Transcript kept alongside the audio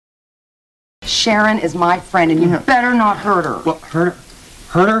Sharon is my friend, and you better not hurt her. What, hurt her?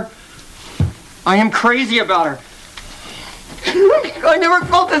 Hurt her? I am crazy about her. I never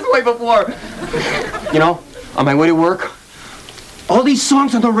felt this way before. You know, on my way to work, all these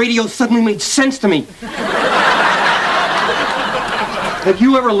songs on the radio suddenly made sense to me. Have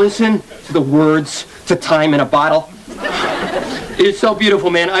you ever listened to the words to Time in a Bottle? It is so beautiful,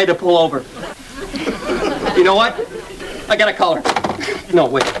 man. I had to pull over. You know what? I gotta call her. No,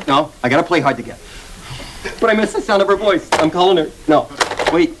 wait. No, I gotta play hard to get. But I miss the sound of her voice. I'm calling her. No.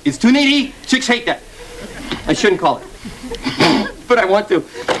 Wait, it's too needy. Chicks hate that. I shouldn't call her. But I want to.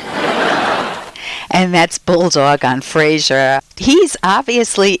 And that's Bulldog on Frasier. He's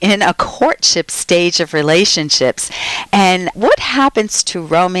obviously in a courtship stage of relationships. And what happens to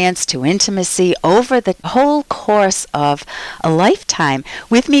romance, to intimacy over the whole course of a lifetime?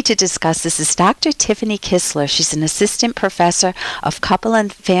 With me to discuss this is Dr. Tiffany Kisler. She's an assistant professor of couple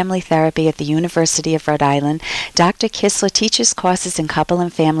and family therapy at the University of Rhode Island. Dr. Kisler teaches courses in couple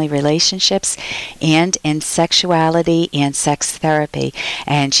and family relationships and in sexuality and sex therapy.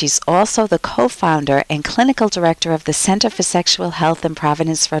 And she's also the co-founder and clinical director of the Center for Sexual Health in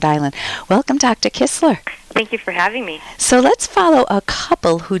Providence, Rhode Island. Welcome, Dr. Kisler. Thank you for having me. So let's follow a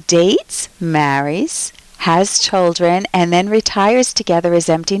couple who dates, marries, has children, and then retires together as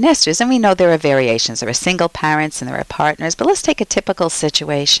empty nesters. And we know there are variations. There are single parents and there are partners, but let's take a typical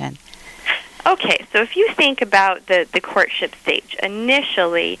situation. Okay, so if you think about the courtship stage,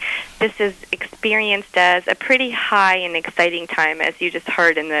 initially this is experienced as a pretty high and exciting time, as you just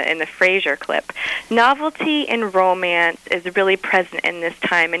heard in the Frasier clip. Novelty and romance is really present in this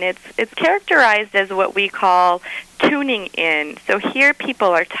time, and it's characterized as what we call tuning in. So here people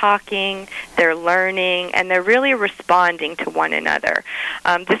are talking, they're learning, and they're really responding to one another.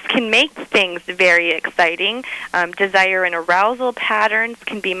 This can make things very exciting. Desire and arousal patterns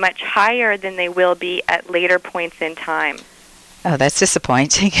can be much higher than they will be at later points in time. Oh, that's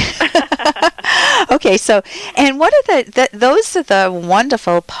disappointing. Okay, so, and what are those are the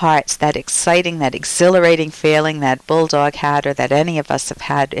wonderful parts, that exciting, that exhilarating feeling that Bulldog had or that any of us have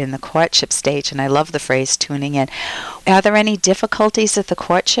had in the courtship stage, and I love the phrase tuning in. Are there any difficulties at the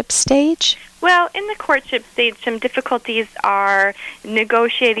courtship stage? Well, in the courtship stage, some difficulties are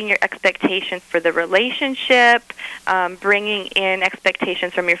negotiating your expectations for the relationship, bringing in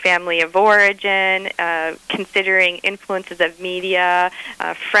expectations from your family of origin, considering influences of media,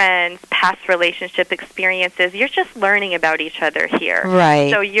 friends, past relationship experiences. You're just learning about each other here.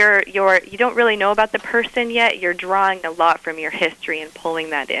 Right. So you don't really know about the person yet. You're drawing a lot from your history and pulling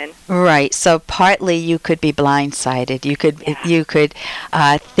that in. Right. So partly you could be blindsided. You could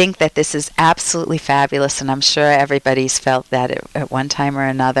think that this is absolutely fabulous, and I'm sure everybody's felt that at one time or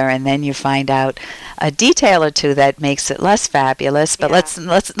another, and then you find out a detail or two that makes it less fabulous. But let's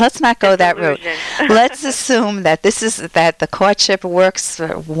not go that route. Let's assume that that the courtship works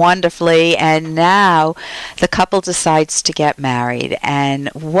wonderfully, and now the couple decides to get married. And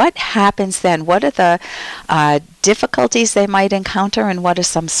what happens then? What are the difficulties they might encounter, and what are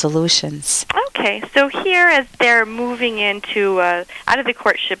some solutions? Okay, so here as they're moving into out of the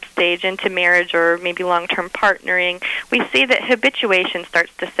courtship stage into marriage or maybe long-term partnering, we see that habituation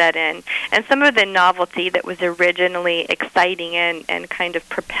starts to set in, and some of the novelty that was originally exciting and kind of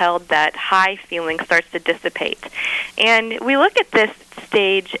propelled that high feeling starts to dissipate. And we look at this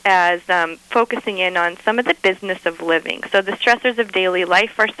stage as focusing in on some of the business of living. So the stressors of daily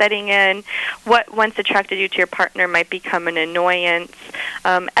life are setting in. What once attracted you to your partner might become an annoyance.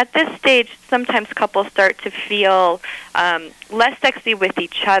 At this stage, sometimes couples start to feel less sexy with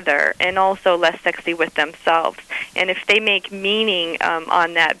each other and also less sexy with themselves. And if they make meaning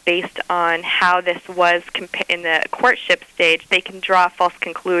on that based on how this was in the courtship stage, they can draw false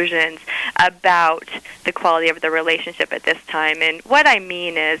conclusions about the quality of the relationship at this time. And what I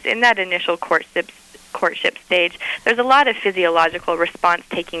mean is, in that initial courtship stage, there's a lot of physiological response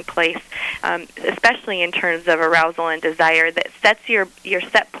taking place, especially in terms of arousal and desire, that sets your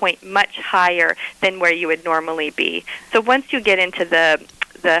set point much higher than where you would normally be. So once you get into the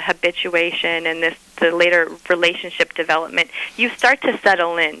habituation and the later relationship development, you start to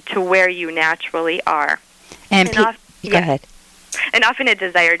settle in to where you naturally are. Go ahead. And often a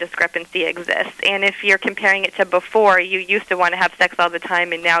desire discrepancy exists. And if you're comparing it to before, you used to want to have sex all the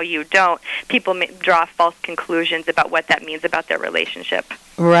time and now you don't, people may draw false conclusions about what that means about their relationship.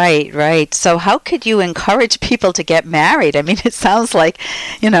 Right. So how could you encourage people to get married? I mean, it sounds like,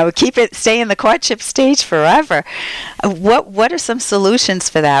 stay in the courtship stage forever. What are some solutions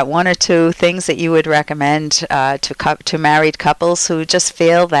for that? One or two things that you would recommend to married couples who just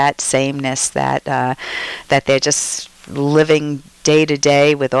feel that sameness, that they're just living day to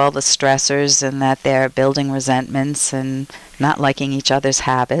day with all the stressors, and that they're building resentments and not liking each other's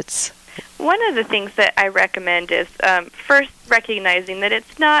habits? One of the things that I recommend is first recognizing that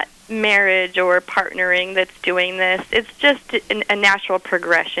it's not marriage or partnering that's doing this. It's just a natural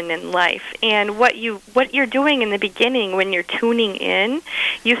progression in life. And what you're doing in the beginning when you're tuning in,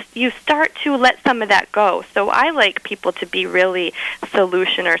 you start to let some of that go. So I like people to be really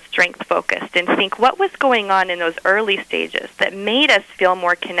solution or strength focused and think, what was going on in those early stages that made us feel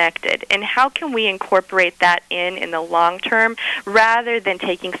more connected, and how can we incorporate that in the long term rather than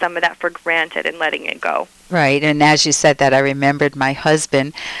taking some of that for granted and letting it go. Right, and as you said that, I remembered my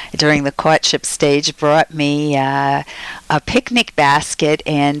husband during the courtship stage brought me a picnic basket,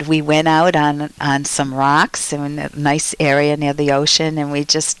 and we went out on some rocks in a nice area near the ocean, and we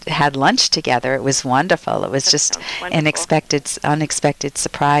just had lunch together. It was wonderful. It was just an unexpected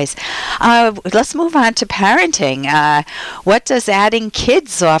surprise. Let's move on to parenting. What does adding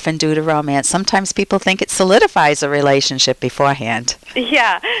kids often do to romance? Sometimes people think it solidifies a relationship beforehand.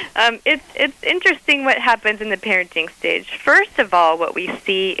 Yeah, it's interesting what happens in the parenting stage. First of all, what we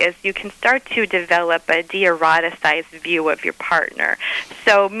see is you can start to develop a de-eroticized view of your partner.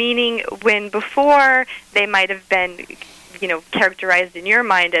 So meaning when before they might have been characterized in your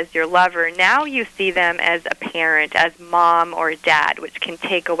mind as your lover, now you see them as a parent, as mom or dad, which can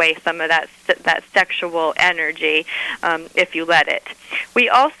take away some of that sexual energy if you let it. We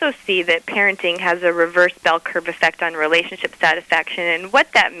also see that parenting has a reverse bell curve effect on relationship satisfaction, and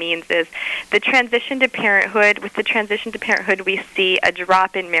what that means is with the transition to parenthood, we see a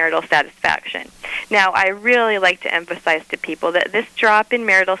drop in marital satisfaction. Now, I really like to emphasize to people that this drop in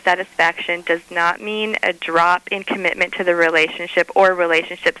marital satisfaction does not mean a drop in commitment to the relationship or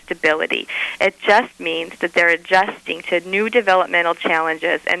relationship stability. It just means that they're adjusting to new developmental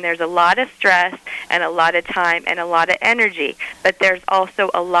challenges, and there's a lot of stress and a lot of time and a lot of energy, but there's also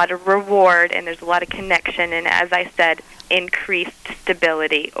a lot of reward, and there's a lot of connection, and as I said, increased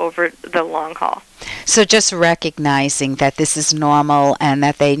stability over the long haul. So just recognizing that this is normal and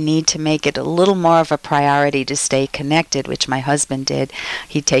that they need to make it a little more of a priority to stay connected, which my husband did.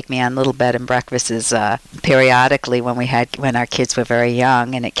 He'd take me on little bed and breakfasts periodically when our kids were very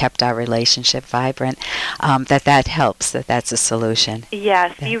young, and it kept our relationship vibrant. That helps. That's a solution.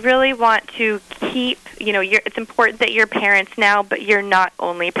 Yes, yeah. You really want to keep. It's important that you're parents now, but you're not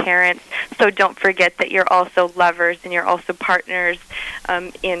only parents. So don't forget that you're also lovers and you're also partners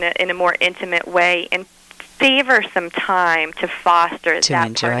in a more intimate way, and favor some time to foster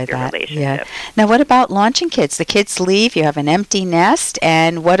that part of your relationship. Yeah. Now, what about launching kids? The kids leave, you have an empty nest,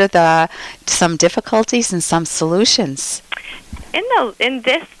 and what are some difficulties and some solutions? In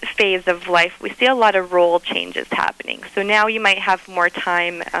this phase of life, we see a lot of role changes happening. So now you might have more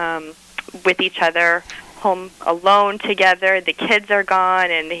time with each other, home alone together, the kids are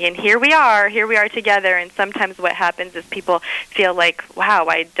gone, and here we are together, and sometimes what happens is people feel like, wow,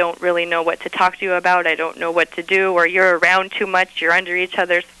 I don't really know what to talk to you about, I don't know what to do, or you're around too much, you're under each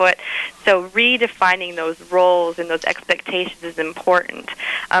other's foot. So redefining those roles and those expectations is important.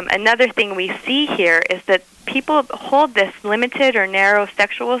 Another thing we see here is that people hold this limited or narrow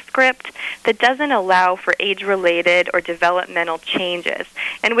sexual script that doesn't allow for age-related or developmental changes.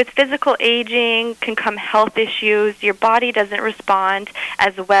 And with physical aging can come health issues. Your body doesn't respond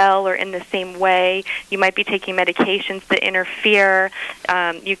as well or in the same way. You might be taking medications that interfere.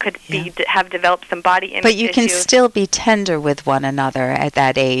 You could have developed some body image But you can issues. still be tender with one another at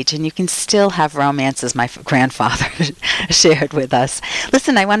that age, and you can still have romance, as my grandfather shared with us.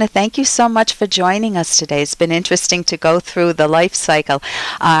 Listen, I want to thank you so much for joining us today. It's been interesting to go through the life cycle.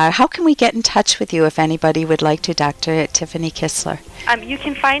 How can we get in touch with you if anybody would like to, Dr. Tiffany Kisler? You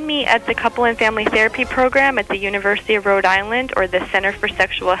can find me at the Couple and Family Therapy Program at the University of Rhode Island or the Center for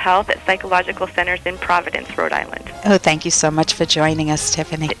Sexual Health at Psychological Centers in Providence, Rhode Island. Oh, thank you so much for joining us,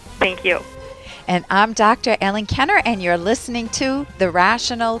 Tiffany. Thank you. And I'm Dr. Ellen Kenner, and you're listening to The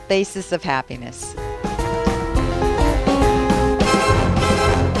Rational Basis of Happiness.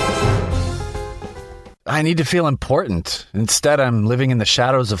 I need to feel important. Instead, I'm living in the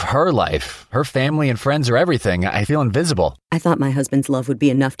shadows of her life. Her family and friends are everything. I feel invisible. I thought my husband's love would be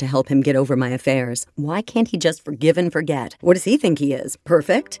enough to help him get over my affairs. Why can't he just forgive and forget? What does he think he is?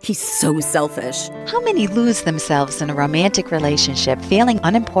 Perfect? He's so selfish. How many lose themselves in a romantic relationship, feeling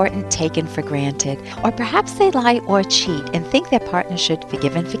unimportant, taken for granted? Or perhaps they lie or cheat and think their partner should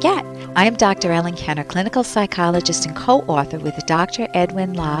forgive and forget. I am Dr. Ellen Kenner, clinical psychologist and co-author with Dr.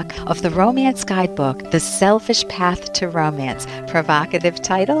 Edwin Locke of the Romance Guidebook, The Selfish Path to Romance. Provocative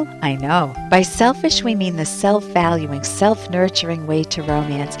title? I know. By selfish, we mean the self-valuing, self-nurturing way to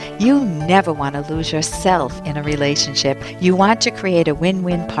romance. You never want to lose yourself in a relationship. You want to create a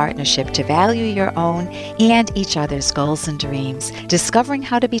win-win partnership to value your own and each other's goals and dreams. Discovering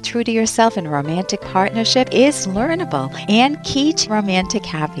how to be true to yourself in a romantic partnership is learnable and key to romantic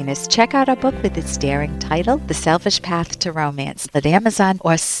happiness. Check out our book with its daring title, The Selfish Path to Romance, at Amazon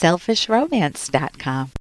or selfishromance.com.